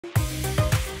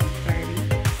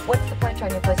what's the point of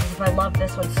trying new places if I love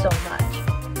this one so much?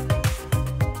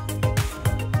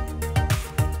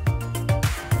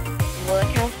 Look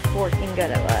how freaking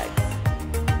good it looks.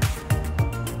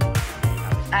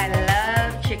 I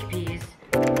love chickpeas.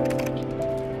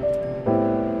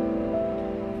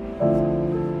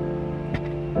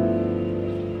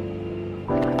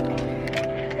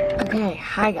 Okay,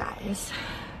 hi guys.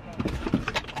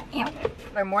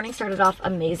 My morning started off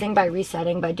amazing by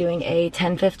resetting by doing a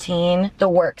 10:15 The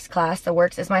Works class. The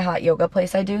Works is my hot yoga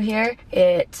place I do here.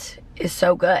 It is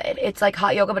so good. It's like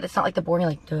hot yoga, but it's not like the boring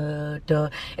like duh duh.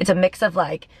 It's a mix of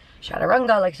like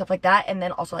chaturanga, like stuff like that, and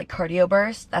then also like cardio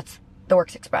bursts. That's The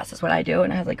Works Express is what I do,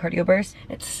 and it has like cardio bursts.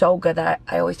 It's so good that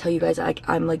I always tell you guys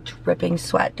I'm like dripping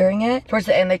sweat during it. Towards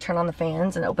the end they turn on the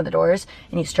fans and open the doors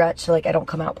and you stretch, so like I don't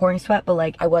come out pouring sweat, but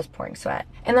like I was pouring sweat.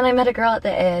 And then I met a girl at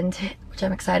the end, which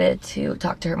I'm excited to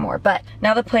talk to her more. But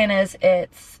now the plan is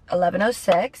it's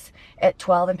 11:06. At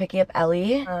 12 I'm picking up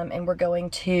Ellie, and we're going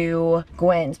to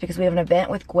Gwen's because we have an event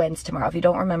with Gwen's tomorrow. If you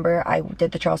don't remember, I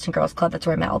did the Charleston Girls Club. That's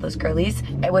where I met all those girlies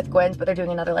with Gwen's, but they're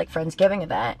doing another like Friendsgiving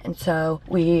event, and so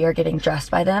we are getting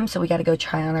dressed by them, so we got to go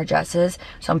try on our dresses.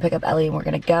 So I'm gonna pick up Ellie and we're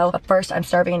gonna go. But first I'm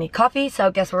starving and need coffee,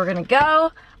 so guess where we're gonna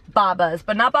go? Baba's,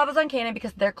 but not Baba's on Canaan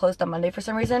because they're closed on Monday for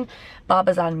some reason.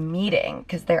 Baba's on Meeting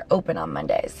because they're open on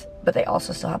Mondays, but they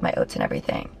also still have my oats and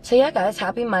everything. So yeah guys,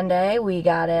 happy Monday. We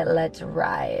got it. Let's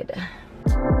ride.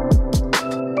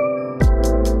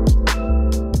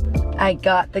 I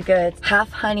got the goods.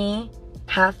 Half honey,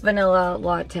 half vanilla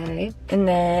latte, and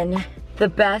then the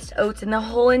best oats in the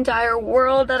whole entire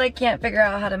world that I can't figure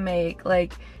out how to make.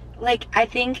 Like I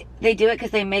think they do it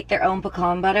because they make their own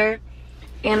pecan butter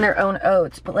and their own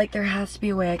oats, but like there has to be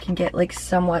a way I can get like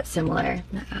somewhat similar.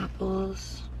 The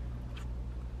apples.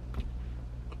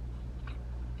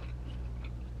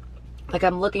 Like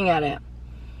I'm looking at it.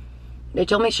 They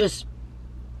told me it's just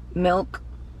milk,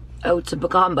 oats, and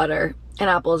pecan butter and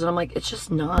apples, and I'm like, it's just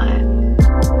not.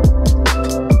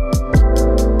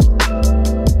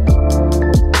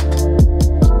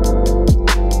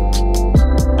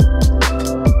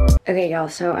 Okay y'all,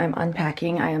 so I'm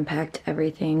unpacking. I unpacked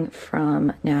everything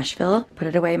from Nashville, put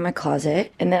it away in my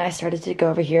closet, and then I started to go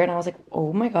over here and I was like,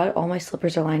 oh my god, all my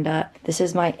slippers are lined up. This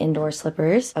is my indoor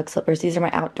slippers, Ugg slippers. These are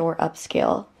my outdoor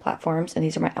upscale platforms, and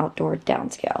these are my outdoor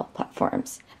downscale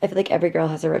platforms. I feel like every girl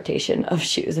has a rotation of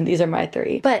shoes, and these are my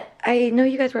 3. But I know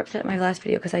you guys were upset in my last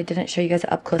video because I didn't show you guys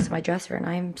up close to my dresser, and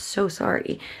I'm so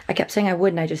sorry. I kept saying I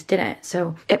would and I just didn't.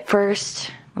 So at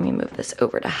first, let me move this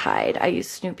over to hide. I used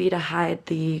Snoopy to hide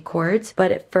the cords,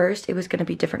 but at first it was gonna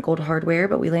be different gold hardware,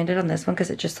 but we landed on this one because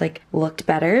it just like looked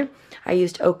better. I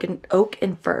used oak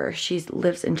and fur. She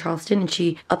lives in Charleston and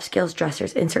she upscales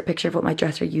dressers. Insert picture of what my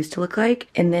dresser used to look like.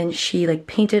 And then she like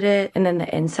painted it, and then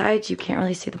the insides, you can't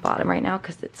really see the bottom right now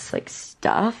because it's like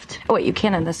stuffed. Oh wait, you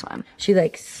can in this one. She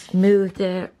like smoothed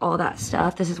it, all that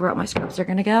stuff. This is where all my scrubs are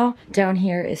gonna go. Down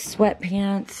here is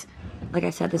sweatpants. Like I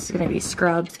said, this is gonna be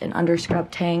scrubs and under scrub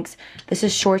tanks. This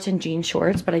is shorts and jean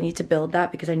shorts, but I need to build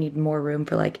that because I need more room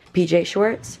for like PJ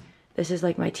shorts. This is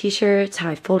like my t-shirts, how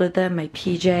I folded them, my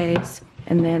PJs,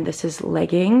 and then this is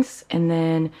leggings, and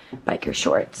then biker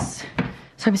shorts.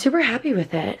 So I'm super happy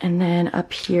with it. And then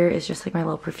up here is just like my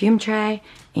little perfume tray,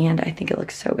 and I think it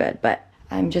looks so good. But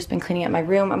I've just been cleaning up my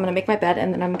room. I'm gonna make my bed,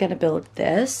 and then I'm gonna build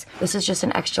this. This is just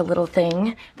an extra little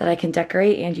thing that I can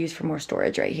decorate and use for more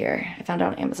storage right here. I found it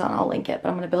on Amazon, I'll link it, but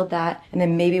I'm gonna build that, and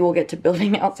then maybe we'll get to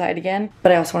building outside again.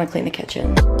 But I also wanna clean the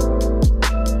kitchen.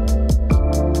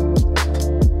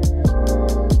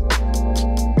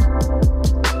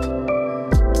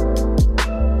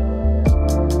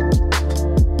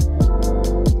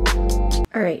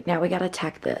 Alright, now we gotta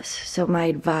tack this. So my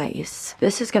advice,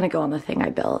 this is gonna go on the thing I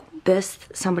built. This,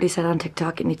 somebody said on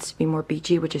TikTok, it needs to be more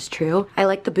beachy, which is true. I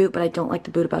like the boot, but I don't like the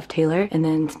boot above Taylor. And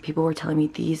then people were telling me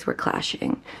these were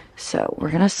clashing. So we're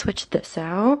gonna switch this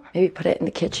out. Maybe put it in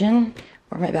the kitchen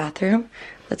or my bathroom.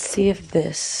 Let's see if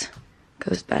this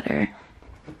goes better.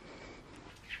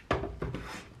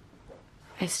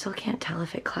 I still can't tell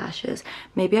if it clashes.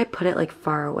 Maybe I put it like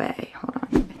far away. Hold on.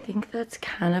 I think that's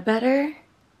kind of better.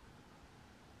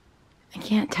 I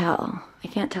can't tell. I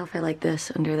can't tell if I like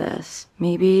this under this.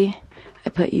 Maybe I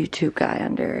put YouTube guy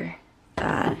under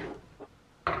that.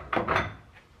 I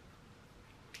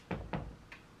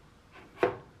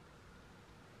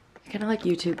kind of like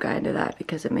YouTube guy under that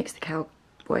because it makes the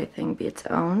cowboy thing be its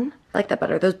own. I like that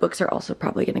better. Those books are also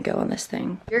probably gonna go on this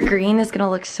thing. Your green is gonna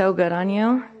look so good on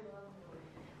you.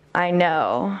 I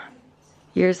know.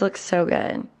 Yours looks so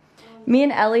good. Me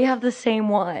and Ellie have the same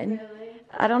one.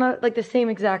 I don't know, like the same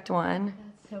exact one.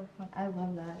 That's so fun. I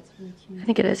love that. It's really cute. I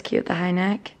think it is cute, the high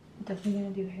neck. It Definitely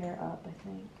gonna do hair up, I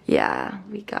think. Yeah,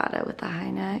 we got it with the high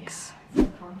necks. Yeah,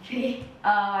 so comfy. Oh,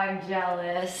 I'm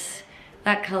jealous.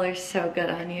 That color's so good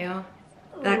on you.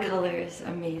 That color is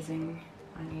amazing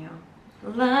on you.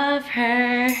 Love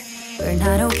her. We're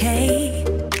not okay.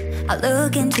 I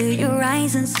look into your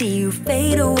eyes and see you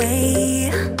fade away.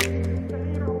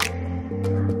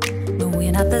 No,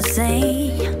 we're not the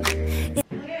same. I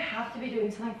think I have to be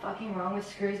doing something fucking wrong with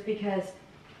screws because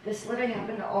this literally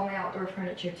happened to all my outdoor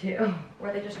furniture too,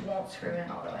 where they just won't screw in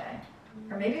all the way.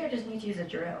 Or maybe I just need to use a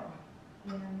drill.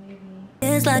 Yeah, maybe.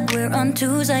 It's like we're on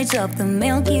two sides of the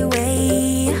Milky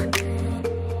Way.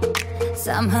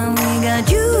 Somehow we got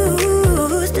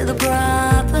used to the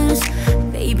problems.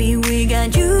 Baby, we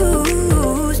got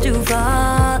used to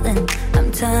falling.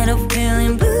 I'm tired of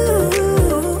feeling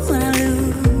blue when I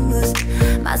lose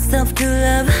myself to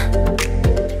love.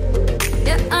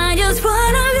 Yeah, I just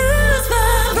wanna lose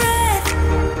my breath.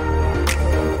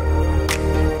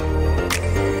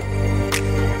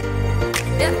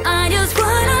 Yeah, I just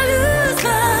wanna lose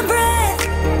my breath.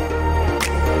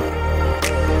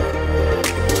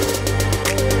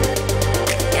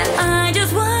 Yeah, I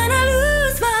just wanna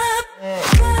lose my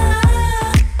breath.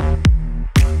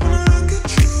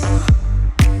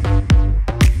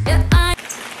 Yeah,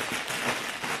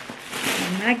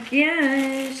 Oh my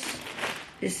gosh.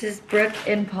 This is Brooke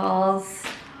and Paul's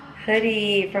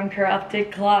hoodie from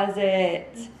Corrupted Closet.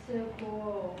 So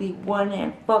cool. The one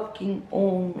and fucking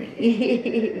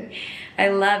only. I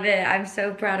love it. I'm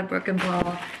so proud of Brooke and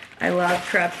Paul. I love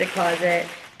Corrupted Closet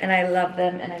and I love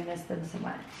them and I miss them so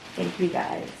much. Thank you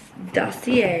guys.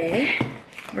 Dossier.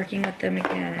 Working with them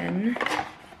again.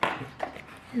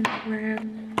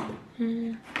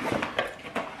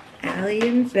 Allie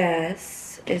and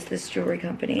Bess is this jewelry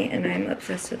company and I'm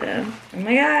obsessed with them. Oh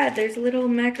my god, there's little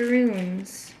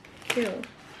macaroons. Cute.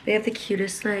 They have the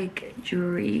cutest like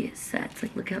jewelry sets.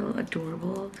 Like look how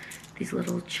adorable these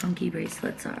little chunky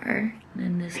bracelets are. And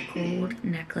then this gold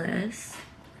necklace.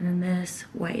 And then this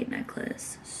white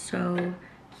necklace. So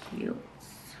cute.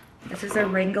 This is a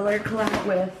Wrangler collab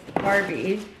with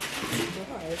Barbie.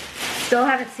 Still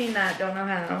haven't seen that, don't know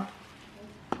how.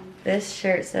 This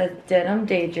shirt says Denim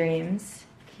Daydreams.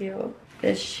 Cute.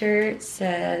 This shirt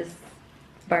says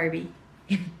Barbie.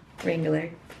 Wrangler.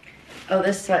 Oh,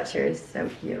 this sweatshirt is so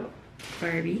cute.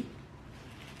 Barbie.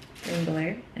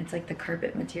 Wrangler. It's like the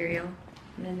carpet material.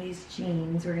 And then these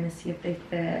jeans, we're gonna see if they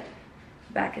fit.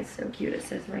 The back is so cute, it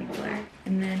says Wrangler.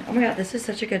 And then, oh my god, this is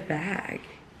such a good bag.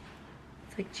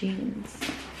 It's like jeans.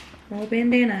 A little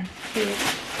bandana. Cute.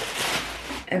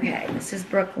 Okay, this is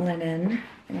Brooke Linen.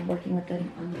 And I'm working with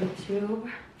them on YouTube.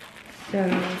 So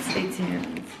stay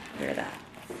tuned for that.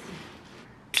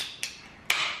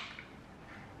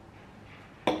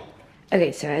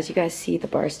 Okay, so as you guys see, the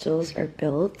bar stools are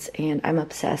built and I'm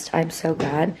obsessed. I'm so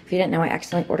glad. If you didn't know, I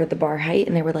accidentally ordered the bar height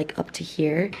and they were like up to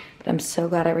here. But I'm so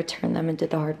glad I returned them and did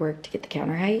the hard work to get the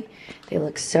counter height. They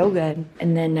look so good.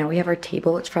 And then now we have our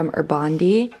table. It's from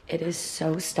Urbandi. It is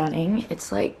so stunning. It's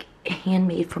like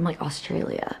handmade from like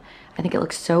Australia. I think it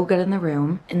looks so good in the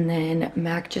room. And then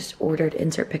Mac just ordered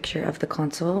insert picture of the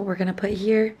console we're gonna put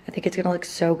here. I think it's gonna look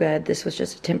so good. This was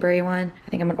just a temporary one. I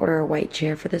think I'm gonna order a white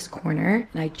chair for this corner.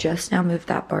 And I just now moved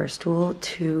that bar stool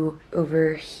to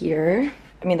over here.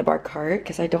 I mean the bar cart,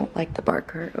 because I don't like the bar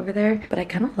cart over there, but I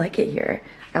kind of like it here.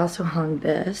 I also hung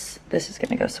this. This is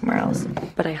gonna go somewhere else,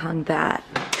 but I hung that.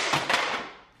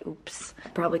 Oops,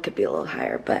 probably could be a little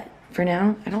higher, but for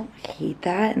now, I don't hate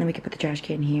that. And then we can put the trash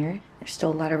can here. There's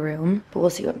still a lot of room, but we'll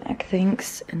see what Mac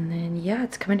thinks. And then, yeah,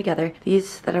 it's coming together.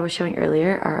 These that I was showing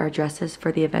earlier are our dresses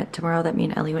for the event tomorrow that me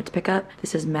and Ellie went to pick up.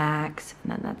 This is Mac's,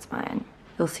 and then that's mine.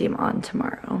 You'll see him on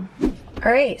tomorrow.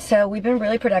 All right, so we've been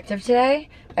really productive today.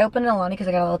 I opened an Alani because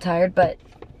I got a little tired, but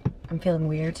I'm feeling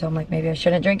weird, so I'm like, maybe I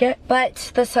shouldn't drink it.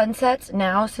 But the sun sets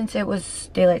now, since it was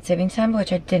daylight savings time,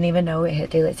 which I didn't even know it hit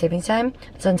daylight savings time.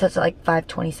 The sun sets at like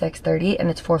 5:26:30 and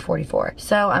it's 4:44.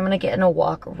 So I'm gonna get in a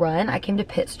walk run. I came to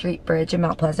Pitt Street Bridge in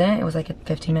Mount Pleasant. It was like a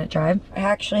 15-minute drive. I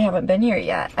actually haven't been here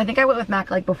yet. I think I went with Mac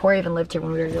like before I even lived here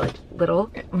when we were like little.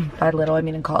 By little, I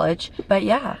mean in college. But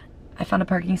yeah. I found a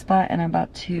parking spot and I'm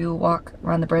about to walk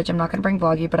around the bridge. I'm not gonna bring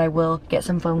vloggy, but I will get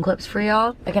some phone clips for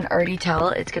y'all. I can already tell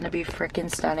it's gonna be freaking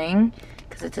stunning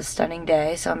because it's a stunning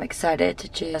day. So I'm excited to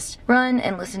just run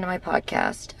and listen to my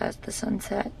podcast as the sun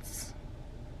sets.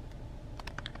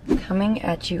 Coming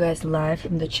at you guys live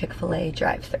from the Chick-fil-A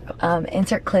drive-thru.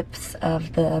 Insert clips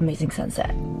of the amazing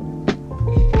sunset.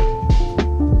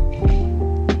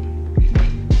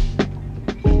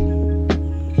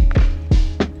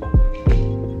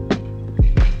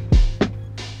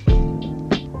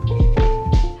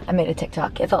 I made a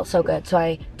TikTok. It felt so good. So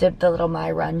I did the little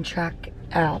My Run track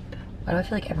app. Why do I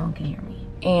feel like everyone can hear me?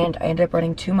 And I ended up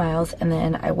running 2 miles, and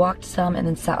then I walked some and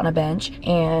then sat on a bench.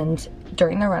 And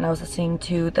during the run, I was listening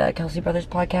to the Kelsey Brothers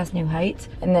podcast, New Heights.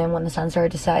 And then when the sun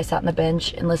started to set, I sat on the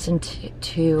bench and listened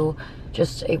to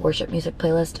just a worship music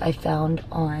playlist I found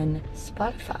on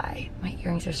Spotify. My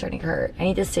earrings are starting to hurt. I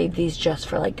need to save these just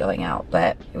for like going out,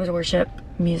 but it was a worship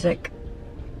music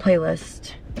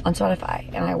playlist on Spotify,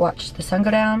 and I watched the sun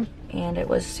go down, and it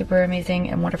was super amazing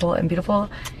and wonderful and beautiful.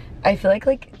 I feel like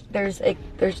there's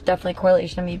definitely a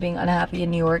correlation of me being unhappy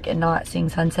in New York and not seeing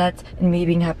sunsets, and me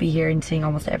being happy here and seeing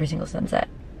almost every single sunset.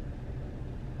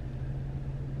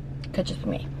 Could just be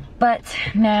me. But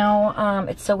now,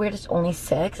 it's so weird, it's only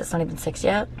 6. It's not even 6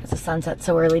 yet. It's a sunset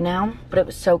so early now. But it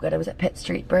was so good. It was at Pitt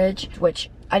Street Bridge,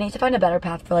 which I need to find a better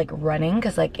path for like running,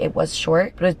 because like it was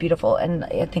short, but it was beautiful. And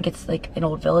I think it's like an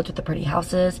old village with the pretty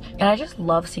houses. And I just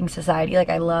love seeing society. Like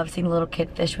I love seeing the little kid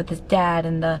fish with his dad,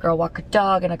 and the girl walk her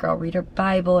dog, and a girl read her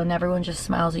Bible, and everyone just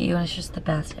smiles at you, and it's just the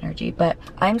best energy. But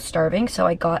I'm starving, so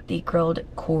I got the grilled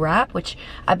cool wrap, which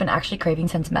I've been actually craving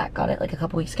since Matt got it like a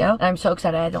couple weeks ago. And I'm so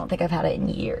excited. I don't think I've had it in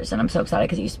years, and I'm so excited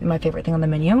because it used to be my favorite thing on the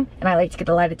menu. And I like to get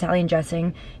the light Italian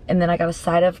dressing, and then I got a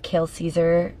side of kale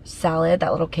Caesar salad,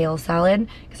 that little kale salad,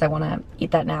 because I want to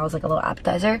eat that now as like a little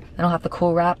appetizer. Then I'll have the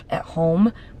cool wrap at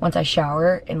home once I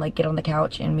shower and like get on the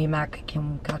couch, and me and Mac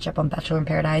can catch up on Bachelor in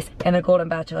Paradise and the Golden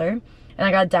Bachelor. And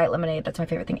I got a diet lemonade. That's my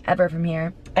favorite thing ever from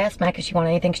here. I asked Mac if she wanted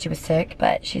anything. She was sick,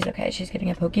 but she's okay. She's getting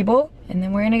a poke bowl, and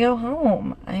then we're gonna go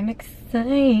home. I'm excited.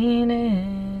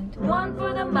 1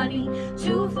 for the money,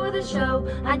 2 for the show.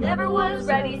 I never was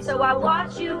ready, so I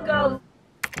watch you go.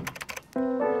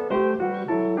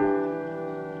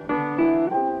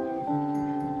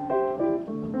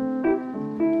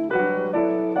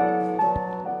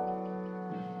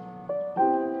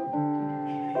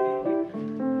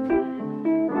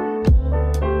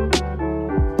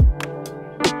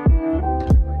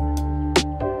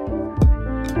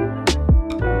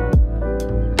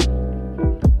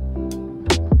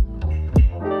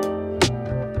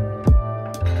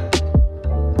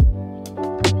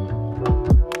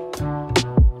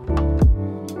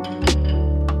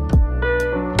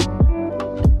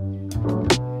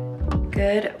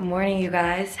 Good morning, you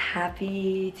guys.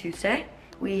 Happy Tuesday.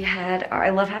 We had our, I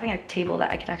love having a table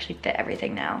that I can actually fit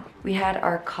everything now. We had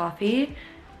our coffee,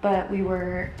 but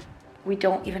we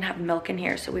don't even have milk in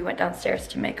here, so we went downstairs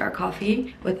to make our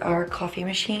coffee with our coffee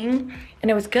machine, and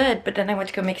it was good. But then I went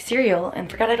to go make cereal and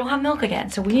forgot I don't have milk again,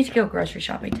 so we need to go grocery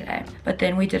shopping today. But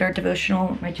then we did our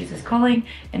devotional, My Jesus Calling,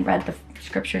 and read the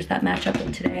scriptures that match up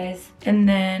with today's, and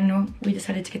then we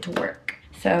decided to get to work.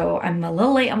 So I'm a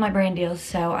little late on my brand deals,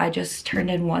 so I just turned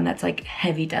in one that's like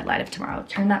heavy deadline of tomorrow.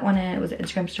 Turned that one in, it was an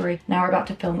Instagram story. Now we're about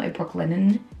to film a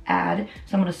Brooklinen ad,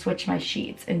 so I'm gonna switch my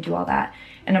sheets and do all that.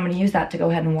 And I'm gonna use that to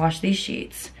go ahead and wash these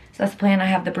sheets. So that's the plan. I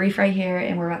have the brief right here,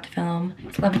 and we're about to film.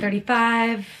 It's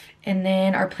 11:35. And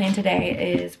then our plan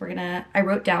today is I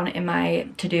wrote down in my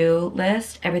to-do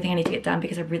list everything I need to get done,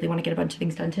 because I really want to get a bunch of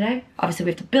things done today. Obviously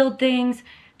we have to build things,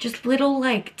 just little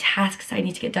like tasks I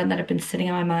need to get done that have been sitting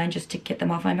on my mind just to get them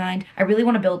off my mind. I really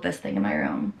want to build this thing in my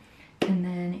room. And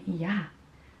then yeah,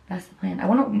 that's the plan. I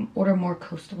want to order more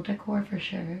coastal decor for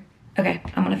sure. Okay,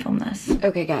 I'm gonna film this.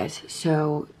 Okay guys,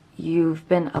 so you've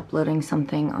been uploading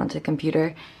something onto the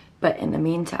computer, but in the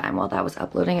meantime, while that was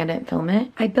uploading, I didn't film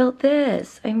it. I built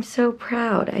this. I'm so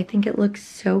proud. I think it looks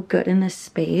so good in this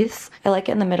space. I like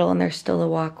it in the middle, and there's still a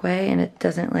walkway, and it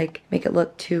doesn't like make it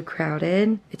look too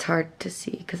crowded. It's hard to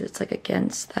see because it's like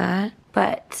against that.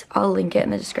 But I'll link it in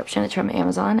the description. It's from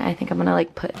Amazon. I think I'm gonna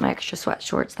like put my extra sweat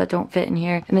shorts that don't fit in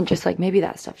here, and then just like maybe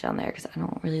that stuff down there, because I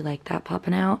don't really like that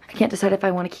popping out. I can't decide if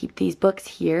I want to keep these books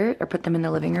here or put them in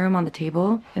the living room on the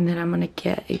table. And then I'm gonna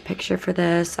get a picture for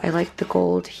this. I like the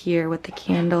gold here with the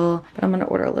candle, but I'm gonna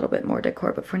order a little bit more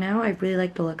decor. But for now, I really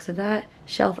like the looks of that.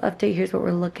 Shelf update, here's what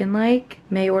we're looking like.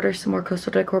 May order some more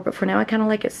coastal decor, but for now I kind of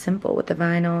like it simple with the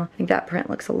vinyl. I think that print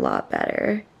looks a lot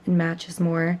better and matches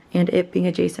more, and it being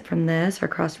adjacent from this or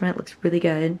across from it looks really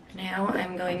good. Now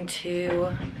I'm going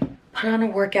to put on a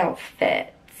workout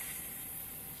fit,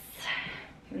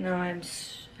 even though I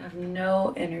have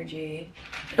no energy.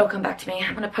 It'll come back to me.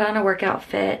 I'm gonna put on a workout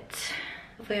fit.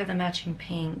 Hopefully I have the matching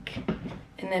pink,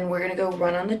 and then we're gonna go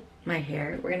run on my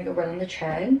hair. We're gonna go run on the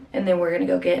tread, and then we're gonna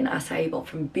go get an açaí bowl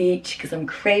from Beach because I'm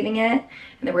craving it.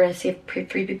 And then we're gonna see if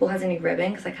Free People has any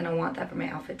ribbon, because I kind of want that for my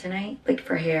outfit tonight, like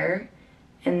for hair.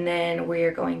 And then we're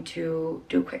going to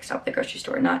do a quick stop at the grocery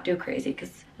store, not do crazy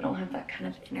because I don't have that kind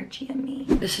of energy in me.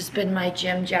 This has been my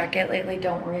gym jacket lately.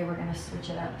 Don't worry, we're gonna switch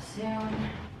it up soon.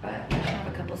 But I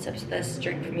have a couple sips of this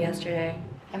drink from yesterday.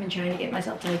 I've been trying to get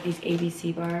myself to like these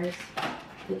ABC bars.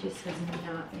 It just has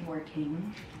not been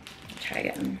working. Let's try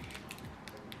again.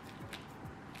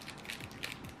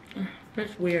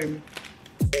 That's weird.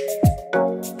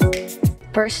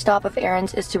 First stop of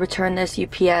errands is to return this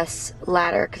UPS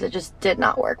ladder because it just did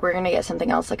not work. We're gonna get something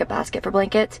else like a basket for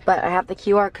blankets, but I have the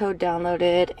QR code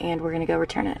downloaded and we're gonna go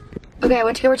return it. Okay, I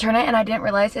went to go return it and I didn't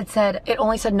realize it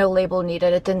only said no label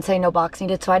needed. It didn't say no box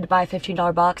needed, so I had to buy a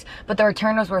 $15 box, but the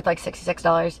return was worth like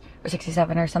 $66 or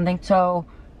 $67 or something. So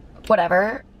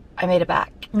whatever, I made it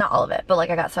back. Not all of it, but like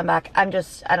I got some back. I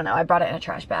don't know, I brought it in a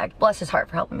trash bag. Bless his heart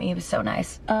for helping me, he was so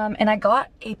nice. And I got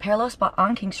a parallel spot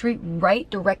on King Street right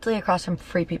directly across from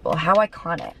Free People. How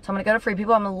iconic. So I'm gonna go to Free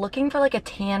People. I'm looking for like a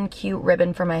tan cute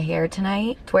ribbon for my hair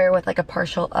tonight to wear with like a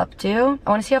partial updo. I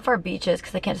wanna see how far beach is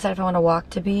because I can't decide if I wanna walk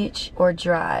to beach or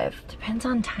drive. Depends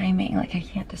on timing, like I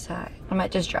can't decide. I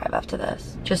might just drive after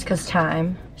this, just cause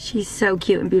time. She's so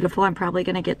cute and beautiful. I'm probably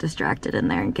gonna get distracted in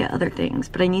there and get other things,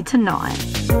 but I need to not.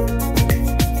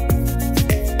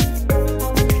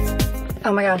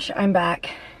 Oh my gosh, I'm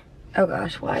back. Oh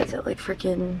gosh, why is it like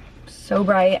freaking so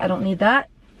bright? I don't need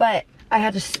that. But I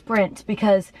had to sprint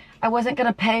because I wasn't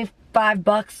gonna pay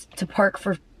 $5 to park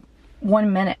for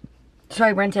 1 minute. So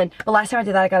I rented. But last time I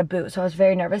did that, I got a boot. So I was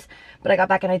very nervous. But I got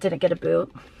back and I didn't get a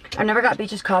boot. I've never got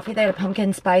Beach's coffee. They had a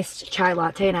pumpkin spiced chai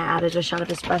latte and I added a shot of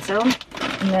espresso.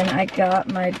 And then I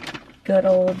got my good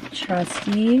old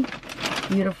trusty,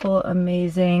 beautiful,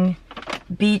 amazing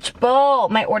beach bowl.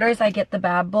 My orders, I get the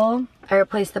Bab bowl. I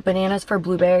replaced the bananas for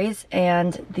blueberries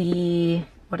and the,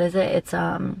 what is it? It's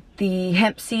the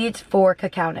hemp seeds for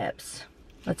cacao nibs.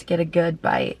 Let's get a good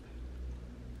bite.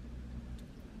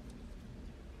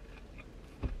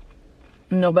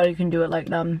 Nobody can do it like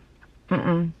them.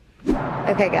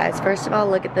 Okay guys, first of all,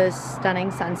 look at this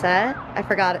stunning sunset. I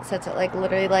forgot it sets at like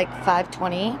literally like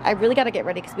 5:20. I really gotta get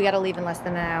ready because we gotta leave in less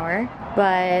than an hour.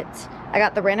 But I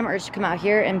got the random urge to come out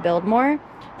here and build more.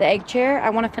 The egg chair, I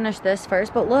wanna finish this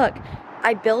first, but look,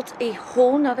 I built a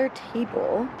whole nother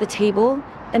table. The table,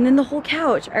 and then the whole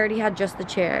couch. I already had just the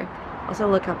chair. Also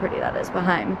look how pretty that is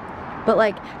behind. But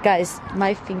like, guys,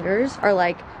 my fingers are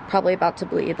like probably about to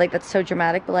bleed. Like that's so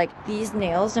dramatic, but like these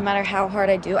nails, no matter how hard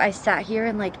I do, I sat here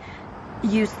and like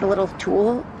used the little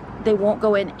tool. They won't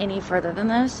go in any further than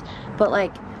this, but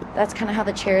like that's kind of how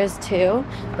the chair is too.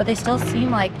 But they still seem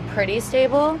like pretty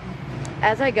stable.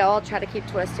 As I go, I'll try to keep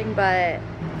twisting, but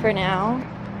for now,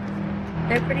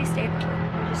 they're pretty stable.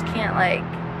 You just can't like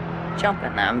jump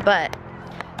in them. But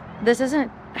this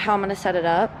isn't how I'm gonna set it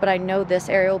up, but I know this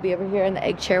area will be over here and the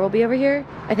egg chair will be over here,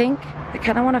 I think. I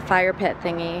kind of want a fire pit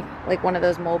thingy, like one of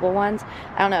those mobile ones.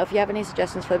 I don't know, if you have any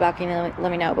suggestions for the balcony, let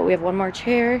me know. But we have one more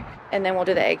chair and then we'll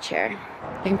do the egg chair.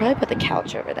 I can probably put the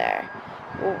couch over there.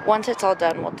 Well, once it's all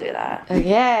done, we'll do that.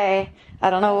 Okay, I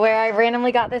don't know where I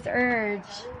randomly got this urge.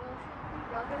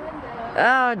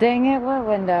 Oh, dang it, what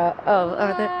window? Oh,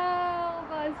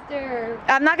 Buster.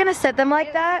 I'm not gonna set them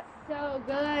like that. So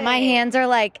good. My hands are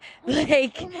like, Oh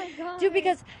my God. dude,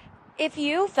 because if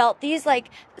you felt these, like,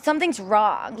 something's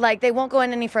wrong. Like, they won't go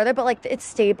in any further, but, like, it's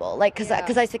stable. Like, because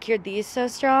I secured these so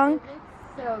strong. It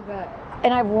looks so good.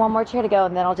 And I have one more chair to go,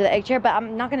 and then I'll do the egg chair. But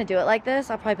I'm not going to do it like this.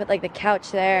 I'll probably put, like, the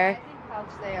couch there. I think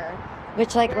couch there.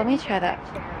 Which, like, let me try that.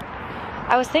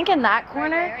 I was thinking that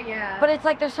corner. Right there, yeah. But it's,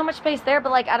 like, there's so much space there.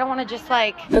 But, like, I don't want to just,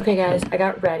 like... Okay, guys. I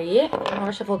got ready. I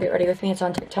wish if we'll get ready with me. It's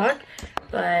on TikTok.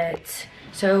 But...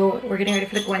 So we're getting ready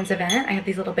for the Gwen's event. I have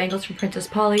these little bangles from Princess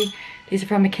Polly. These are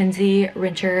from Mackenzie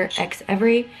Rincher X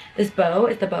Every. This bow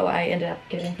is the bow I ended up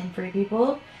getting from Free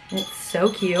People. And it's so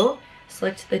cute.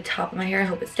 Slicked the top of my hair. I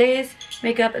hope it stays.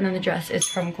 Makeup. And then the dress is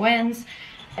from Gwen's.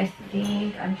 I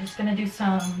think I'm just going to do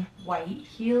some white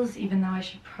heels, even though I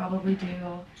should probably do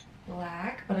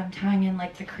black. But I'm tying in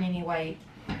like the creamy white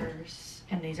purse.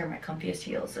 And these are my comfiest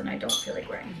heels. And I don't feel like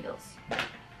wearing heels.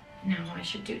 No, I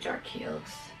should do dark heels.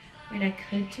 Wait, I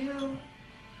could do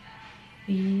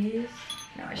these.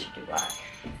 No, I should do black.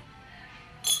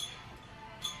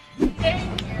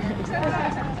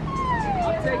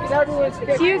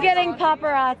 It's you getting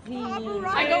paparazzi.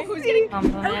 I know who's getting I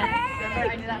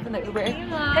knew that from the Uber. Hey,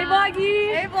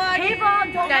 Vloggy. Hey, Vloggy. Hey,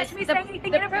 Vlog. Don't catch me saying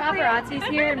anything inappropriate. The paparazzi's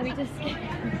here, and we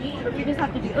just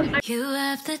have to deal with it. You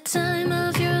have the time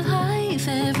of your life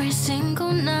every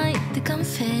single night. The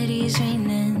confetti's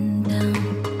raining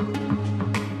down.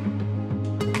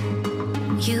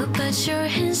 You put your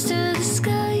hands to the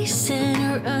sky,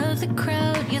 center of the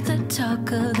crowd. You're the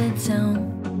talk of the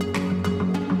town.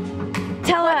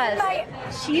 Tell us. My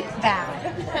sheath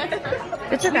bag.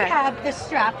 It's We okay. have the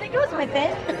strap that goes with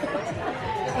it.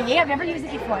 And yeah, I've never used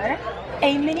it before.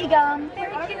 A mini gum.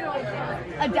 Very cute.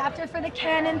 adapter for the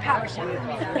Canon PowerShot.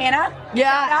 Anna?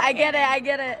 Yeah, I get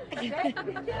it.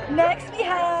 Next we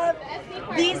have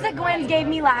these that Gwen gave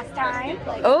me last time.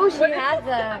 Oh, she has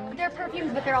them. They're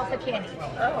perfumes, but they're also candies.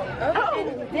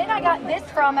 Oh. Then I got this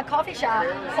from a coffee shop.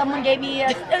 Someone gave me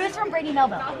it was from Brady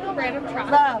Melville. Random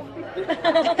trash. Love.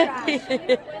 Trash.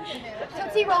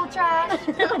 Tootsie Roll trash.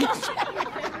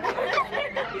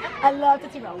 I love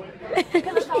Tootsie Roll.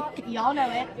 Y'all know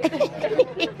it.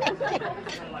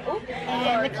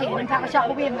 And the Canon PowerShot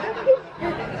will be in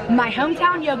my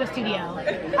hometown yoga studio.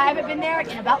 I haven't been there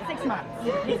in about 6 months.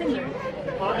 It's in here.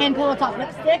 And Pillow Talk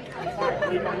lipstick.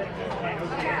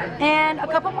 And a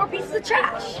couple more pieces of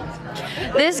trash.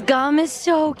 This gum is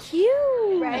so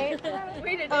cute. Right?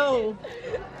 Oh.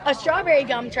 A strawberry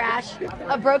gum trash.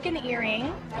 A broken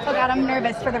earring. Oh god, I'm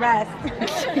nervous for the rest.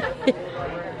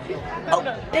 Oh,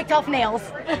 picked off nails.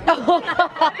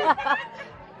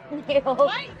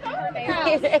 Nails.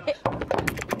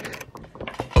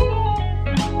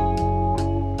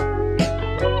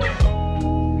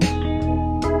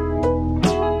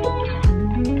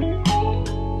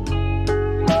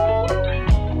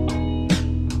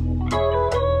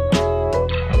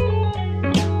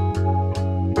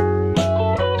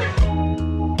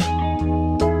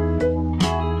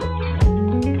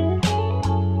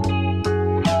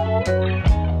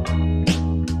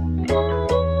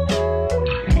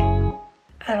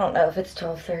 I don't know if it's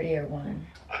 12:30 or 1.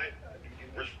 I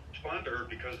respond to her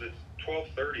because it's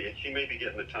 12:30 and she may be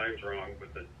getting the times wrong, but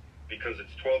because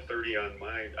it's 12:30 on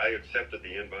mine, I accepted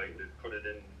the invite and put it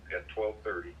in at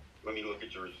 12:30. Let me look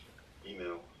at your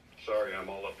email. Sorry, I'm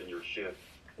all up in your shit.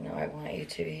 No, I want you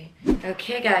to be.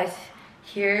 Okay, guys,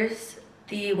 here's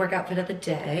the work outfit of the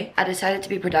day. I decided to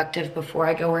be productive before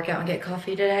I go work out and get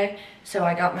coffee today. So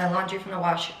I got my laundry from the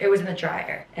wash. It was in the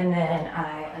dryer. And then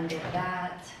I undid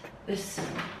that.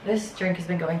 This drink has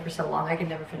been going for so long, I could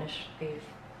never finish these.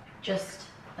 Just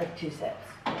like 2 sips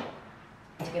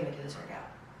to get me through this workout.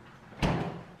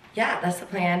 Yeah, that's the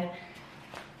plan.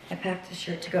 I packed a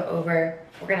shirt to go over.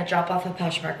 We're gonna drop off a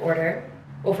Poshmark order.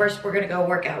 Well, first we're gonna go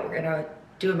work out. We're gonna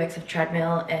do a mix of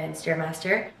treadmill and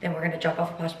Stairmaster. Then we're gonna drop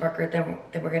off a Poshmark order.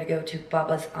 Then we're gonna go to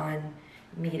Baba's on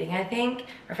meeting, I think.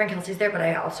 My friend Kelsey's there, but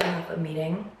I also have a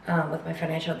meeting with my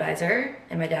financial advisor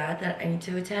and my dad that I need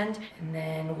to attend. And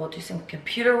then we'll do some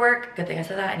computer work. Good thing I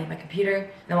said that, I need my computer.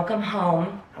 Then we'll come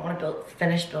home. I wanna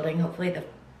finish building, hopefully, the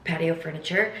patio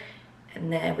furniture.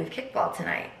 And then we've kickball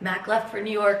tonight. Mac left for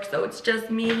New York, so it's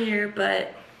just me here,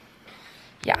 but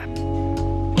yeah.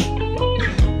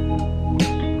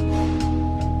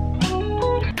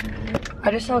 I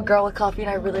just saw a girl with coffee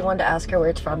and I really wanted to ask her where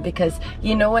it's from because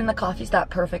you know when the coffee's that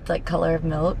perfect like color of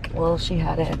milk? Well, she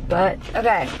had it, but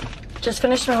okay. Just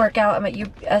finished my workout. I'm at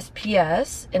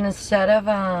USPS and instead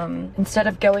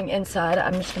of going inside,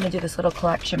 I'm just gonna do this little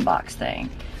collection box thing.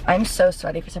 I'm so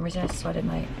sweaty. For some reason I sweated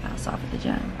my ass off at the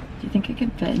gym. Do you think I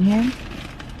can fit in here?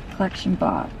 Collection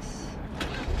box.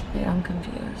 Yeah, I'm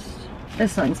confused.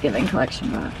 This one's giving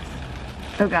collection box.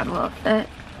 Oh god, will it fit?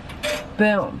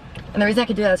 Boom. And the reason I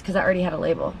could do that is because I already had a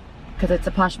label. Because it's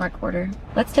a Poshmark order.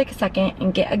 Let's take a second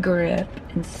and get a grip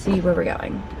and see where we're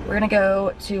going. We're gonna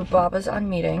go to Baba's on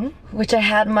meeting, which I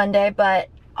had Monday, but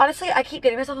honestly, I keep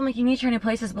getting myself, I'm like, you need to try new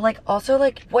places, but like, also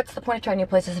like, what's the point of trying new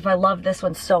places if I love this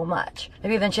one so much?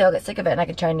 Maybe eventually I'll get sick of it and I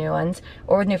can try new ones.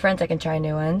 Or with new friends, I can try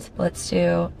new ones. Let's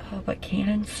do, oh, but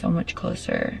Cannon's so much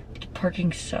closer.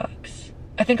 Parking sucks.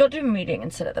 I think I'll do meeting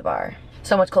instead of the bar.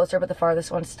 So much closer, but the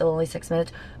farthest one's still only 6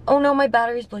 minutes. Oh no, my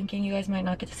battery's blinking. You guys might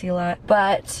not get to see a lot,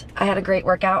 but I had a great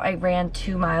workout. I ran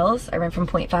 2 miles. I ran from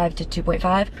 0.5 to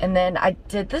 2.5, and then I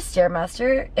did the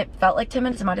Stairmaster. It felt like 10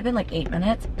 minutes. It might have been like 8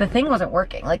 minutes. The thing wasn't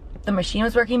working. Like the machine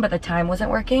was working, but the time wasn't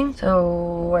working.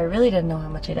 So I really didn't know how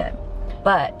much I did,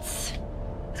 but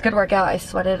it's a good workout. I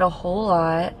sweated a whole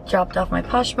lot, dropped off my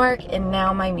Poshmark, and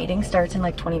now my meeting starts in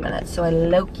like 20 minutes. So I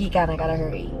low-key kinda gotta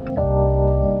hurry.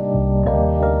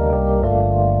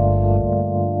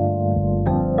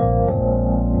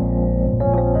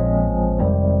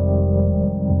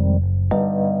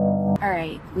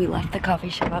 We left the coffee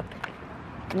shop.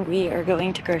 We are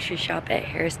going to grocery shop at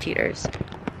Harris Teeter's.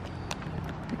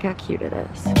 Look how cute it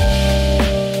is.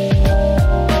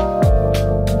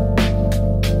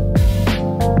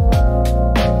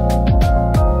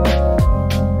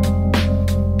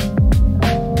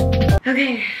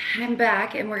 Okay, I'm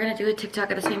back and we're gonna do a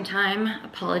TikTok at the same time.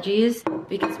 Apologies,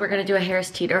 because we're gonna do a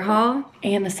Harris Teeter haul.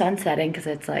 And the sun's setting because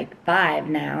it's like 5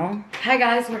 now. Hi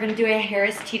guys, we're gonna do a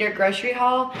Harris Teeter grocery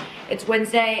haul. It's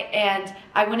Wednesday and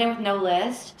I went in with no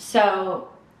list. So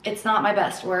It's not my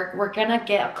best work. We're gonna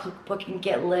get a cookbook and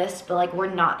get lists, but like we're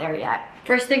not there yet.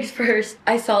 First things first,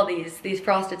 I saw these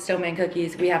frosted snowman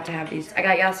cookies. We have to have these. I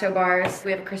got Yasso bars. We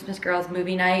have a Christmas Girls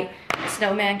movie night.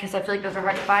 Snowman, because I feel like those are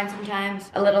hard to find sometimes.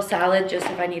 A little salad, just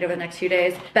if I need over the next few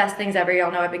days. Best things ever.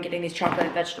 Y'all know I've been getting these chocolate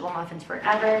and vegetable muffins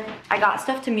forever. I got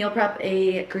stuff to meal prep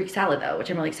a Greek salad though, which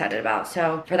I'm really excited about.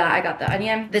 So for that, I got the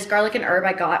onion. This garlic and herb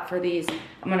I got for these.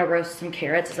 I'm gonna roast some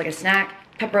carrots as like a snack.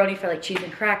 Pepperoni for like cheese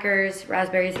and crackers.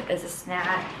 Raspberries as a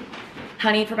snack.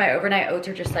 Honey for my overnight oats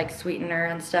or just like sweetener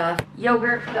and stuff.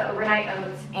 Yogurt for the overnight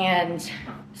oats and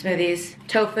smoothies.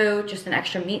 Tofu, just an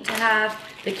extra meat to have.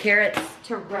 The carrots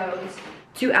to roast.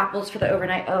 2 apples for the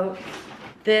overnight oats.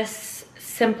 This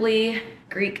Simply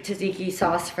Greek tzatziki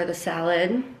sauce for the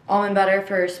salad. Almond butter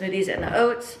for smoothies and the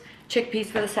oats. Chickpeas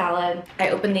for the salad. I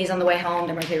opened these on the way home.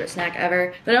 They're my favorite snack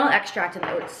ever. Vanilla extract and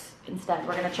oats instead.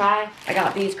 We're gonna try. I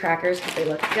got these crackers because they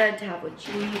look good to have with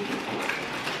cheese.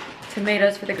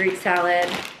 Tomatoes for the Greek salad.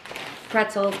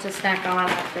 Pretzels to snack on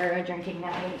after a drinking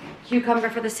night. Cucumber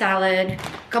for the salad. A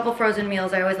couple frozen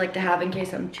meals I always like to have in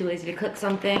case I'm too lazy to cook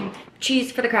something.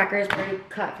 Cheese for the crackers, already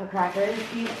cut for crackers.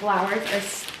 These flowers are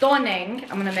stunning.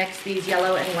 I'm gonna mix these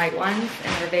yellow and white ones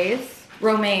in their vase.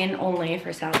 Romaine only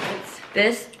for salads.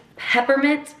 This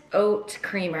peppermint oat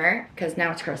creamer, because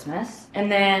now it's Christmas.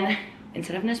 And then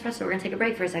instead of an espresso, we're gonna take a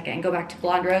break for a second and go back to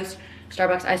blonde roast.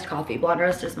 Starbucks iced coffee. Blonde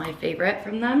roast is my favorite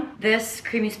from them. This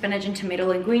creamy spinach and tomato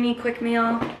linguine quick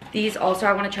meal. These also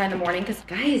I want to try in the morning because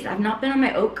guys, I've not been on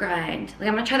my oat grind. Like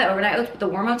I'm gonna try the overnight oats, but the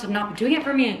warm oats have not been doing it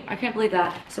for me. I can't believe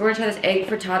that. So we're gonna try this egg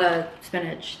frittata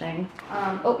spinach thing.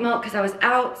 Oat milk because I was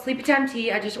out. Sleepy time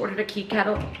tea. I just ordered a tea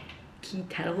kettle. We're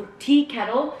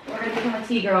gonna become a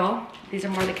tea girl. These are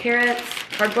more the carrots.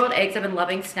 Hard-boiled eggs I've been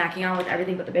loving snacking on with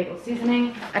everything but the bagel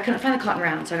seasoning. I couldn't find the cotton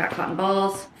round, so I got cotton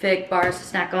balls, fig bars to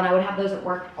snack on. I would have those at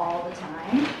work all the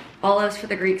time. Olives for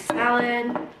the Greek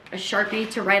salad. A Sharpie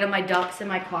to write on my ducks in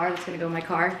my car. That's gonna go in my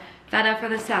car. Feta for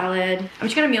the salad. I'm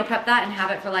just gonna meal prep that and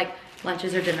have it for like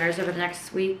lunches or dinners over the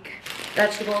next week.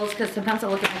 Vegetables, because sometimes I'll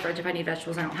look at my fridge if I need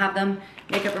vegetables, I don't have them.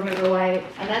 Makeup remover wipe.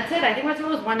 And that's it. I think my total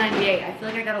was $198. I feel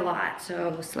like I got a lot,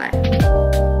 so slay.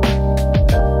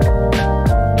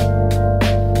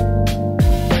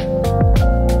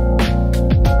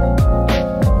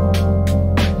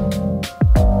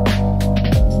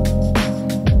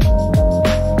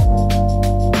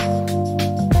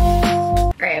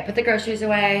 Alright, I put the groceries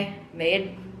away,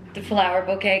 made the flower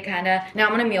bouquet kinda. Now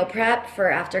I'm gonna meal prep for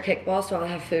after kickball, so I'll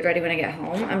have food ready when I get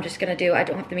home. I'm just gonna do, I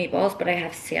don't have the meatballs, but I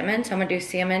have salmon, so I'm gonna do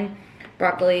salmon,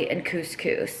 broccoli, and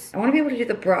couscous. I wanna be able to do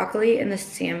the broccoli and the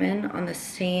salmon on the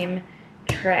same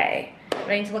tray, but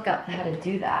I need to look up how to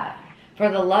do that. For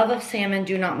the love of salmon,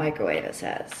 do not microwave, it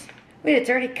says. Wait, it's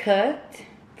already cooked?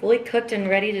 Fully cooked and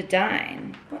ready to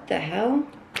dine. What the hell?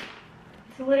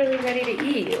 It's literally ready to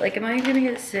eat. Like, am I gonna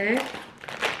get sick?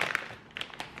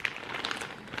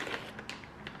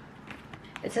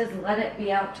 It says let it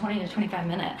be out 20 to 25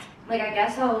 minutes. Like, I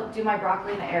guess I'll do my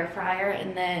broccoli in the air fryer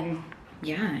and then,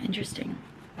 yeah, interesting.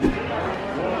 For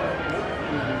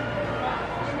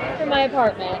my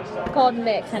apartment called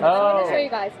Mix. And I'm going to show you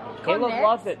guys. Caleb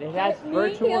loves it. It has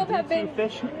virtual deep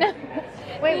fish.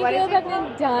 Wait, what? Caleb have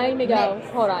been dying to go. Mix.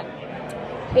 Hold on.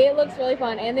 It looks really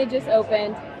fun, and they just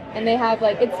opened. And they have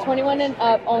like, it's 21 and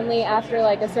up only after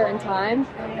like a certain time.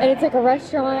 And it's like a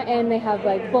restaurant and they have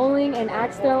like bowling and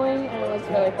axe throwing and it looks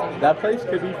really fun. That place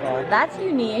could be fun. That's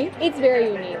unique. It's very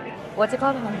unique. What's it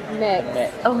called?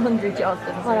 Mix. Oh, Hungry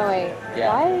Charleston. Hold on, wait.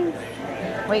 Yeah.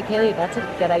 Why? Wait, Kaylee, that's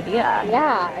a good idea.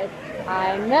 Yeah,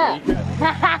 I know.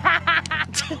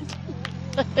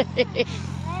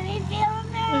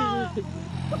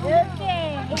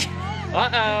 Okay.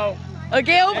 Uh-oh.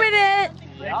 Okay, open it.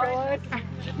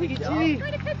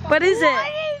 What is it?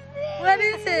 What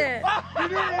is it?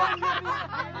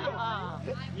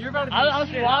 I'll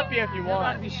swap you if you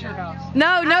want.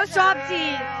 No, no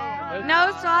swapsies.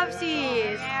 No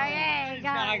swapsies.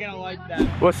 Not gonna like that.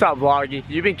 What's up, Vloggy?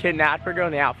 You've been kidnapped for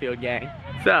going to the outfield gang.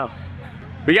 So,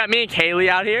 we got me and Kaylee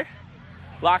out here,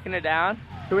 locking it down.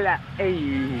 Who is that?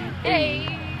 Hey.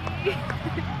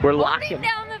 We're locking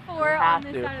down the fort on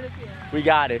this side of the field. We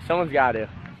got it. Someone's got to.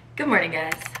 Good morning,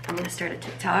 guys. I'm gonna start a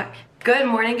TikTok. Good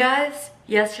morning, guys.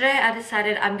 Yesterday, I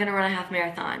decided I'm gonna run a half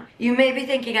marathon. You may be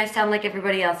thinking I sound like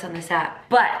everybody else on this app,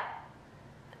 but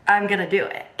I'm gonna do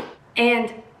it.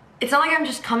 And it's not like I'm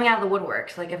just coming out of the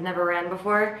woodworks, like I've never ran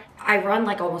before. I run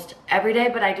like almost every day,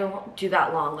 but I don't do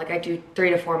that long. Like I do 3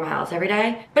 to 4 miles every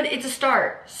day, but it's a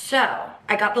start. So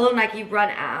I got the little Nike Run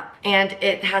app and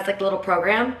it has like the little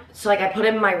program. So like I put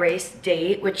in my race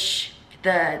date, which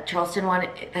the Charleston one,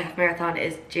 the half marathon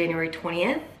is January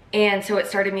 20th. And so it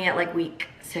started me at like week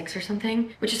 6 or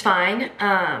something, which is fine.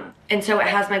 And so it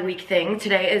has my week thing.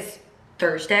 Today is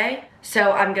Thursday,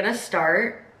 so I'm gonna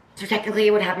start. So technically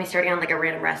it would have me starting on like a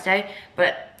random rest day,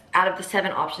 but out of the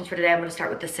 7 options for today, I'm gonna start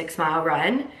with the 6-mile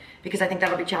run because I think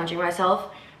that'll be challenging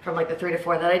myself from like the 3 to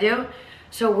 4 that I do.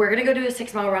 So we're gonna go do a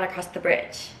 6-mile run across the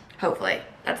bridge. Hopefully,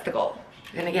 that's the goal.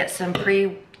 We're gonna get some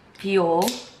pre-fuel.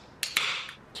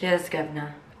 Cheers,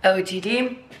 governor.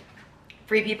 OTD,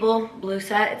 Free People blue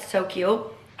set, it's so cute.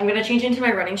 I'm gonna change into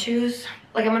my running shoes.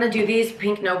 Like I'm gonna do these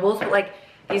pink Nobles, but like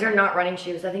these are not running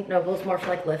shoes. I think Noble's more for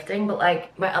like lifting, but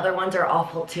like my other ones are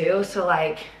awful too. So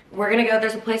like we're gonna go,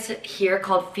 there's a place here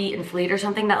called Feet and Fleet or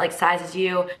something that like sizes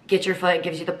you, gets your foot,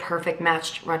 gives you the perfect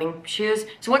matched running shoes.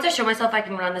 So once I show myself I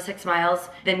can run the 6 miles,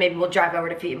 then maybe we'll drive over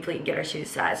to Feet and Fleet and get our shoes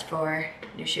sized for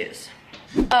new shoes.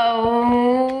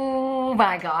 Oh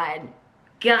my God.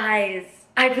 Guys,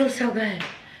 I feel so good.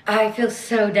 I feel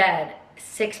so dead.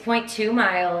 6.2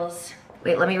 miles.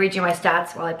 Wait, let me read you my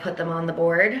stats while I put them on the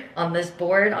board. On this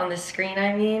screen,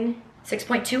 I mean.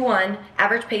 6.21,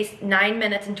 average pace 9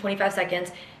 minutes and 25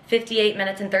 seconds, 58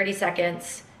 minutes and 30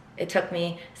 seconds. It took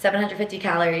me 750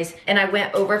 calories. And I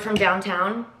went over from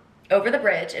downtown, over the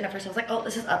bridge. And at first I was like, oh,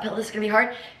 this is uphill, this is gonna be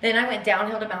hard. Then I went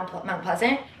downhill to Mount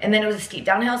Pleasant. And then it was a steep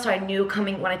downhill. So I knew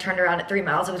coming, when I turned around at 3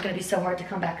 miles, it was gonna be so hard to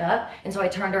come back up. And so I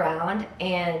turned around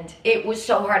and it was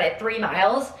so hard at 3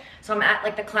 miles. So I'm at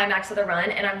like the climax of the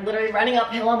run and I'm literally running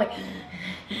uphill. I'm like,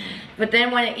 but then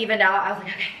when it evened out, I was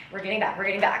like, okay, we're getting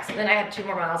back. So then I had 2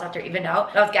 more miles after it evened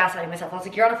out. I was gaslighting myself. I was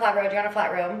like, you're on a flat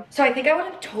road, So I think I would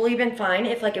have totally been fine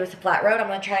if like it was a flat road. I'm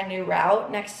gonna try a new route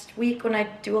next week when I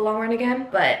do a long run again.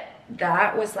 But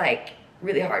that was like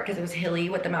really hard because it was hilly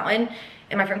with the mountain.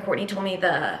 And my friend Courtney told me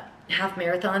the half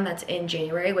marathon that's in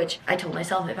January, which I told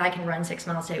myself if I can run 6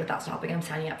 miles a day without stopping, I'm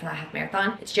signing up for that half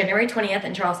marathon. It's January 20th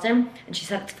in Charleston, and she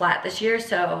said it's flat this year,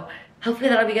 so hopefully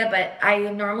that'll be good. But I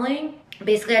normally,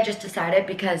 basically I just decided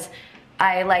because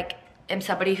I like am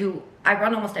somebody who, I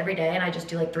run almost every day and I just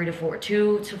do like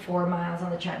 2 to 4 miles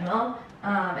on the treadmill.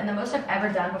 And the most I've ever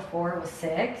done before was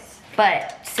 6,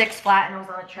 but 6 flat and I was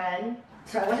on a tread.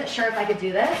 So I wasn't sure if I could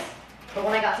do this. But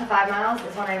when I got to 5 miles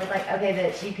is when I was like, okay,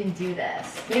 bitch, you can do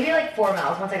this. Maybe like 4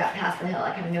 miles once I got past the hill,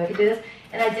 I kind of knew I could do this.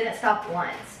 And I didn't stop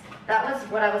once. That was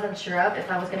what I was unsure of,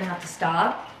 if I was gonna have to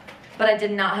stop. But I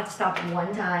did not have to stop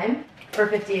one time for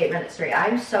 58 minutes straight.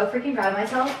 I'm so freaking proud of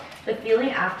myself. The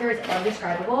feeling after is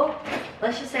indescribable.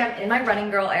 Let's just say I'm in my running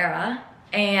girl era.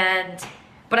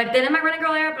 But I've been in my running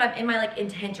girl era, but I'm in my like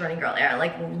intense running girl era,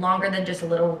 like longer than just a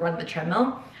little run the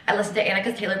treadmill. I listened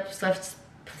to Taylor Swift's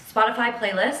Spotify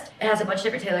playlist. It has a bunch of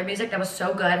different Taylor music that was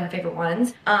so good, her favorite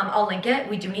ones. I'll link it.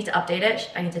 We do need to update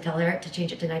it. I need to tell her to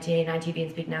change it to 1989 TV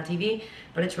and Speak Now TV,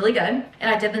 but it's really good.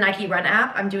 And I did the Nike Run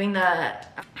app. I'm doing the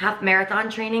half marathon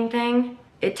training thing.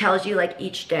 It tells you like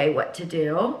each day what to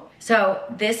do. So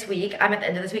this week, I'm at the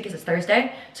end of this week because it's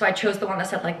Thursday. So I chose the one that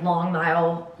said like long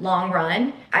mile, long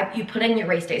run. You put in your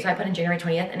race day. So I put in January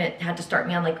 20th and it had to start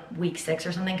me on like week 6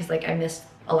 or something because like I missed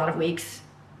a lot of weeks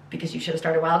because you should have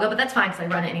started a while ago, but that's fine because I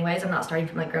run it anyways. I'm not starting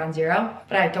from like ground zero,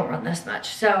 but I don't run this much.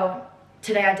 So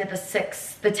today I did the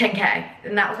 10K,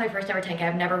 and that was my first ever 10K.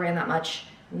 I've never ran that much,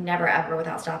 never ever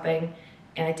without stopping,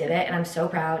 and I did it, and I'm so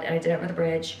proud, and I did it over the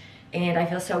bridge, and I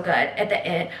feel so good. At the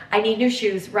end, I need new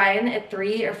shoes. Ryan, at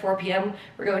 3 or 4 p.m.,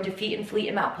 we're going to Feet and Fleet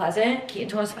in Mount Pleasant. Keaton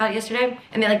told us about it yesterday,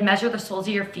 and they like measure the soles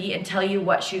of your feet and tell you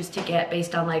what shoes to get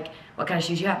based on like what kind of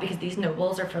shoes you have, because these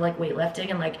Nobles are for like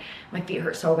weightlifting and like my feet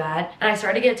hurt so bad. And I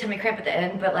started to get a tummy cramp at the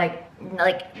end, but like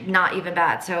not even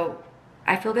bad. So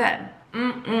I feel good.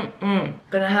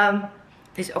 Gonna have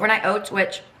these overnight oats,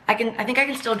 which I think I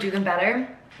can still do them better,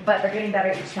 but they're getting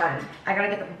better each time. I gotta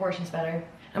get the proportions better.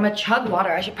 I'm gonna chug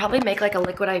water. I should probably make like a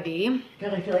liquid IV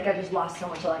because I feel like I just lost so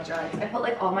much electrolytes. I put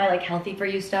like all my like healthy for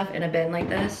you stuff in a bin like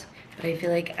this, but I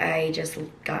feel like I just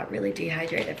got really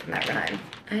dehydrated from that run.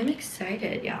 I'm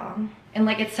excited, y'all. And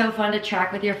like it's so fun to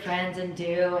track with your friends and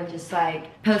do and just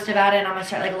like post about it. And I'm gonna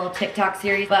start like a little TikTok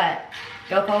series, but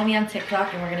go follow me on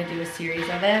TikTok and we're gonna do a series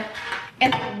of it.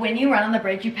 And when you run on the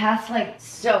bridge, you pass like,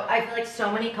 I feel like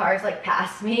so many cars like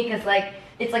pass me because like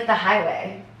it's like the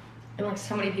highway and like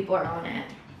so many people are on it.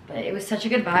 But it was such a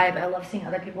good vibe. I love seeing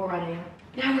other people running.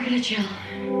 Now we're gonna chill.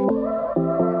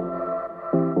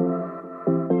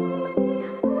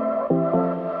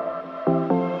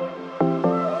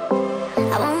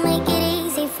 I won't make it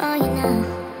easy for you now.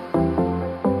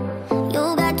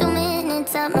 You got 2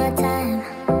 minutes of my time,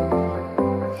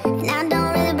 and I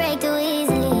don't really break too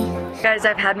easily. guys,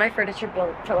 I've had my furniture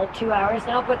built for like 2 hours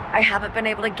now, but I haven't been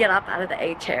able to get up out of the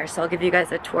A chair, so I'll give you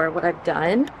guys a tour of what I've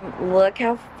done. Look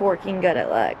how forking good it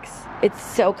looks. It's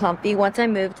so comfy. Once I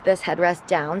moved this headrest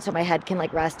down so my head can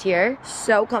like rest here,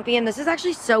 so comfy. And this is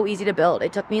actually so easy to build.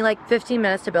 It took me like 15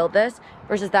 minutes to build this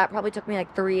versus that probably took me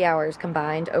like 3 hours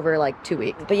combined over like 2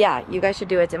 weeks. But yeah, you guys should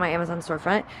do it. It's in my Amazon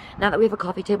storefront. Now that we have a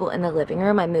coffee table in the living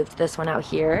room, I moved this one out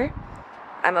here.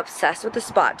 I'm obsessed with the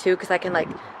spot too because I can like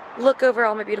look over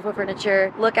all my beautiful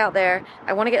furniture, look out there.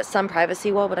 I want to get some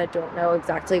privacy wall, but I don't know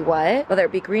exactly what. Whether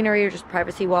it be greenery or just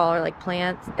privacy wall or like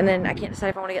plants. And then I can't decide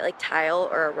if I want to get like tile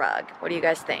or a rug. What do you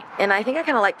guys think? And I think I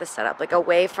kind of like this setup, like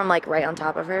away from like right on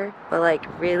top of her, but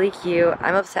like really cute.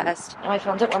 I'm obsessed. And my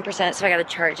phone's at 1%, so I gotta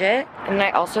charge it. And then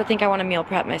I also think I want to meal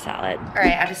prep my salad. All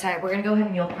right, I decided we're gonna go ahead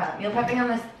and meal prep. Meal prepping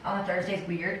on a Thursday is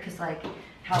weird because like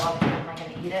how often am I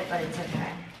gonna eat it, but it's okay.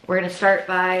 We're gonna start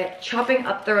by chopping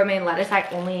up the romaine lettuce. I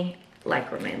only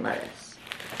like romaine lettuce.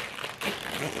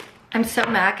 I'm so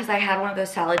mad because I had one of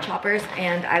those salad choppers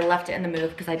and I left it in the move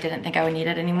because I didn't think I would need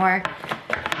it anymore.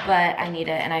 But I need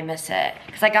it and I miss it.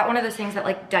 Because I got one of those things that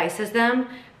like dices them,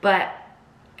 but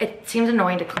it seems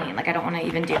annoying to clean. Like I don't want to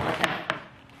even deal with it.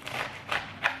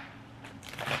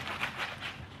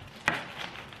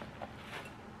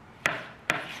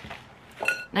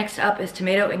 Next up is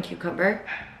tomato and cucumber.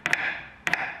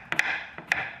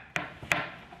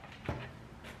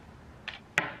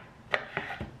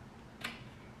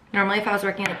 Normally if I was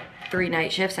working like 3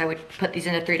 night shifts, I would put these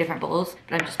into 3 different bowls,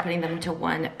 but I'm just putting them into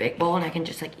one big bowl and I can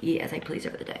just like eat as I please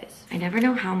over the days. I never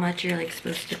know how much you're like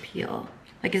supposed to peel.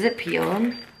 Like, is it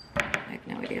peeled? I have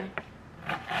no idea.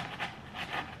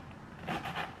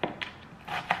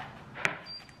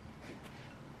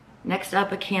 Next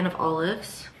up, a can of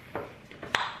olives.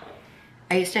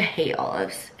 I used to hate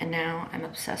olives and now I'm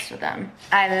obsessed with them.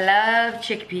 I love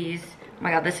chickpeas. Oh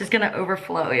my God, this is gonna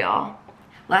overflow, y'all.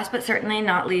 Last but certainly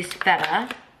not least, feta.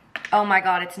 Oh my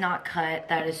God, it's not cut.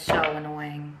 That is so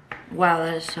annoying. Wow,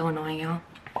 that is so annoying, y'all.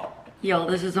 Yo,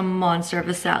 this is a monster of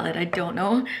a salad. I don't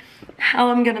know how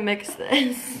I'm gonna mix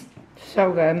this.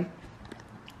 So good.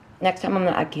 Next time I'm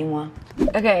gonna add quinoa.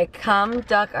 Okay, come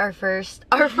duck our first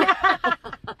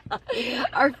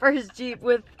Jeep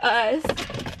with us.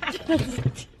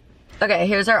 Okay,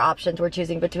 here's our options we're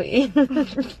choosing between.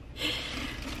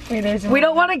 We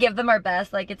don't want to give them our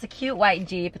best. Like, it's a cute white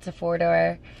Jeep, it's a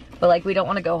 4-door, but like we don't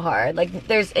want to go hard. Like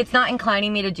it's not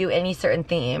inclining me to do any certain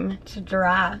theme. It's a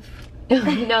giraffe. No,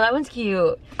 that one's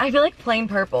cute. I feel like plain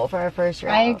purple for our first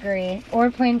round. I agree.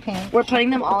 Or plain pink. We're putting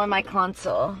them all in my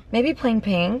console. Maybe plain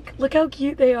pink. Look how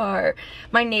cute they are.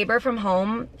 My neighbor from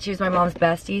home, she was my mom's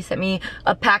bestie, sent me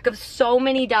a pack of so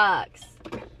many ducks.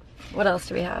 What else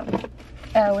do we have?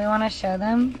 Oh, we want to show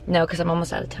them? No, because I'm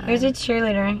almost out of time. There's a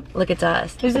cheerleader. Look, it's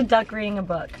us. There's a duck reading a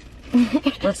book.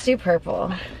 Let's do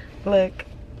purple. Look.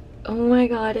 Oh my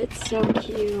God, it's so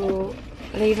cute.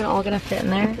 Are they even all gonna fit in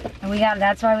there?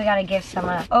 That's why we gotta give some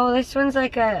up. Oh, this one's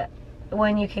like a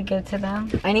one you could give to them.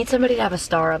 I need somebody to have a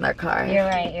star on their car. You're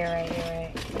right, you're right, you're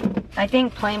right. I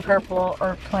think plain purple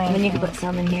or plain. And then you can put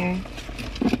some in here.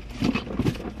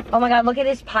 Oh my God, look at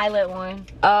this pilot one.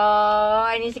 Oh,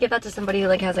 I need to give that to somebody who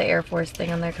like has an Air Force thing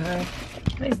on their car.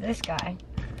 Who is this guy?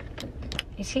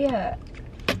 Is he a...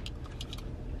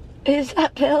 Is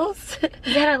that Pills?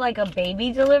 Is that like a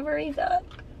baby delivery duck?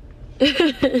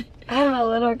 I'm a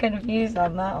little confused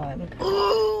on that one.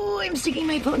 Oh, I'm sticking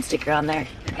my phone sticker on there.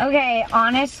 Okay,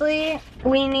 honestly,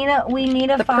 we need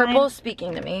to The find... purple's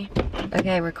speaking to me.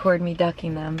 Okay, record me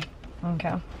ducking them.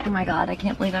 Okay. Oh my God, I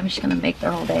can't believe I'm just gonna make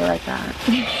their whole day like that.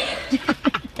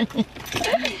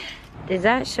 Is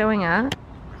that showing up?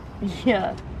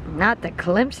 Yeah. Not the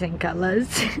Clemson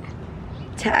colors.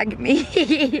 Tag me.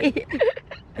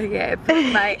 Okay, I put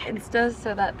my Insta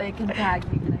so that they can tag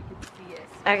me and I can see it.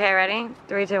 Okay, ready?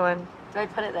 3, 2, 1. Do I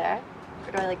put it there?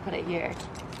 Or do I like put it here?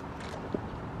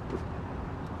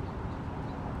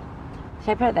 Should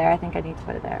I put it there? I think I need to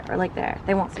put it there. Or like there.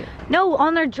 They won't see it. No,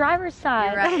 on their driver's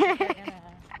side. You're right.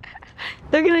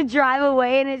 They're gonna drive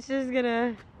away and it's just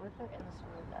gonna...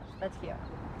 That's cute.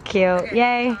 Cute. Okay.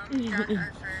 Yay.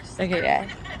 Okay, yeah.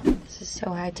 This is so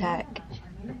high tech.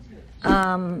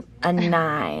 A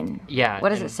 9. Yeah.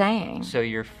 What is it saying? So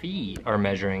your feet are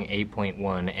measuring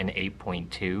 8.1 and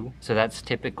 8.2. So that's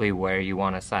typically where you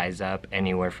want to size up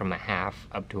anywhere from a half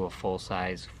up to a full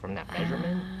size from that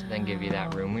measurement to then give you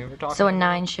that room we were talking So a about.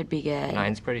 9 should be good.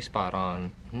 9's pretty spot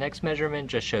on. Next measurement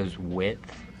just shows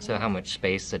width. So how much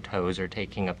space the toes are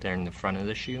taking up there in the front of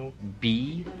the shoe.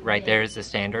 B, right there is the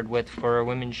standard width for a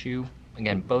women's shoe.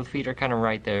 Again, both feet are kind of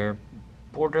right there.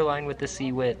 borderline with the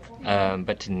C width,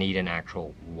 but to need an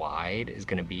actual wide is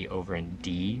going to be over in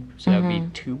D, so that would be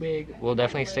too big. We'll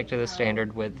definitely stick to the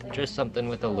standard width, just something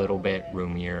with a little bit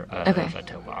roomier of a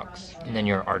toe box. And then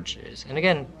your arches, and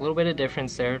again, a little bit of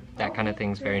difference there. That kind of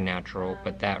thing's very natural,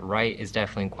 but that right is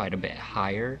definitely quite a bit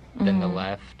higher than the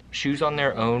left. Shoes on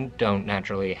their own don't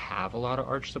naturally have a lot of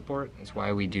arch support. That's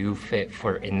why we do fit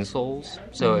for insoles.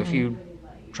 So if you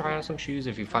try on some shoes,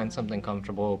 if you find something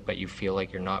comfortable but you feel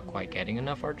like you're not quite getting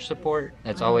enough arch support,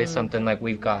 that's always something, like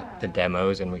we've got the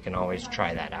demos and we can always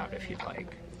try that out if you'd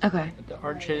like. Okay. The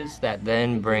arches, that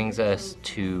then brings us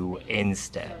to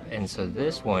instep, and so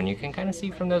this one you can kind of see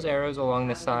from those arrows along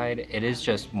the side, it is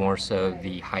just more so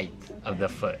the height of the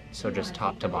foot, so just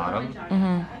top to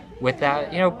bottom. With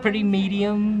that, you know, pretty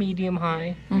medium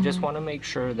high. You just want to make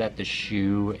sure that the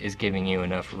shoe is giving you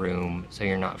enough room so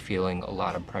you're not feeling a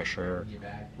lot of pressure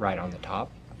right on the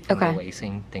top. The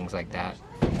lacing, things like that.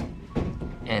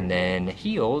 And then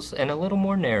heels, and a little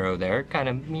more narrow there, kind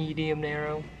of medium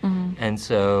narrow. And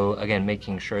so, again,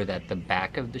 making sure that the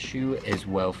back of the shoe is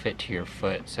well fit to your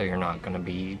foot so you're not going to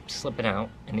be slipping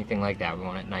out, anything like that. We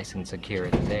want it nice and secure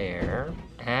there.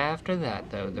 After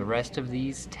that, though, the rest of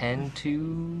these tend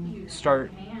to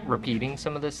start repeating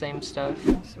some of the same stuff.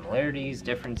 Similarities,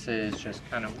 differences, just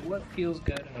kind of what feels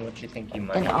good and what you think you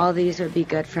might. And all these would be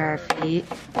good for our feet.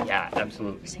 Yeah,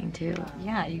 absolutely. Same too.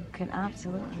 Yeah, you can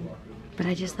absolutely. But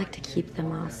I just like to keep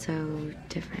them all so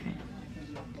different.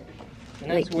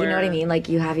 And Like, that's you know what I where mean? Like,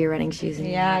 you have your running shoes and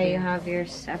You have your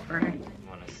separate. you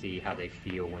want to see how they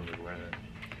feel when you run.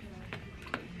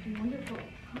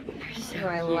 So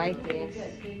I like these.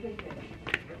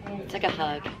 It's like a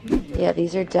hug. Yeah,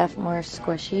 these are more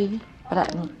squishy, but I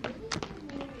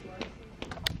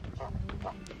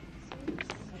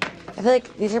feel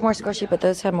like these are more squishy, but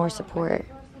those have more support.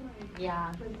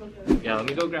 Yeah. Yeah, let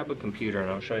me go grab a computer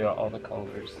and I'll show you all the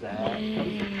colors that.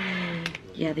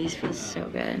 Yeah, these feel so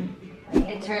good.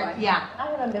 It turned, yeah.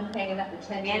 I haven't been paying enough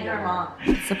attention. And our mom.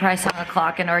 Surprise song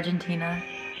o'clock in Argentina.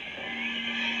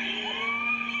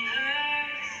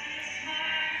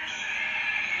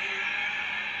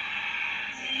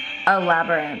 Oh,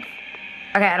 Labyrinth.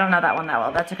 Okay, I don't know that one that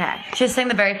well. That's okay. She sang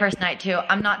the very first night too.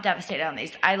 I'm not devastated on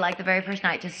these. I like the very first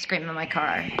night to scream in my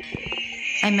car.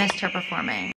 I missed her performing.